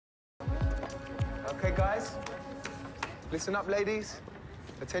Okay, guys. Listen up, ladies.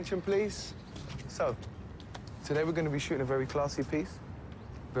 Attention, please. So, today we're going to be shooting a very classy piece.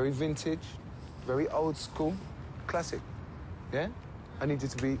 Very vintage, very old school, classic. Yeah? I need you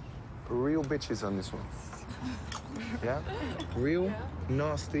to be real bitches on this one. Yeah? Real,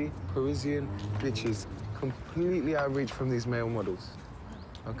 nasty, Parisian bitches. Completely out of reach from these male models.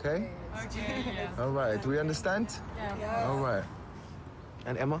 Okay? Okay, yeah. All right, do we understand? Yeah. All right.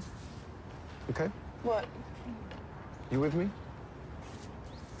 And Emma? Okay? What? You with me?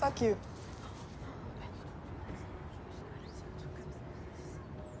 Fuck you.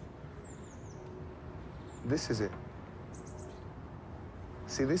 This is it.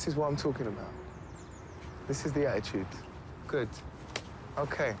 See, this is what I'm talking about. This is the attitude. Good.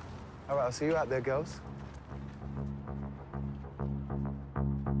 Okay. All right, I'll see you out there, girls.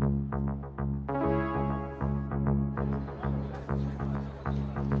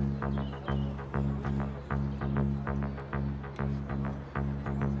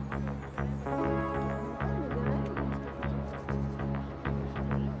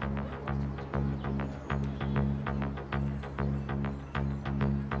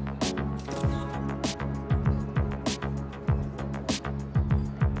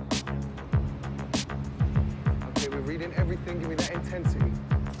 Reading everything, give me that intensity.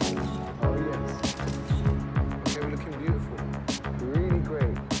 Oh, yes. Okay, we're looking beautiful. Really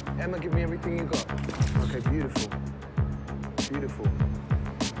great. Emma, give me everything you got. Okay, beautiful. Beautiful.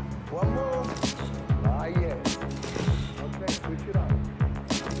 One more. Ah, yes. Okay, switch it up.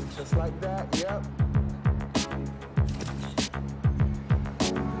 Just like that, yep.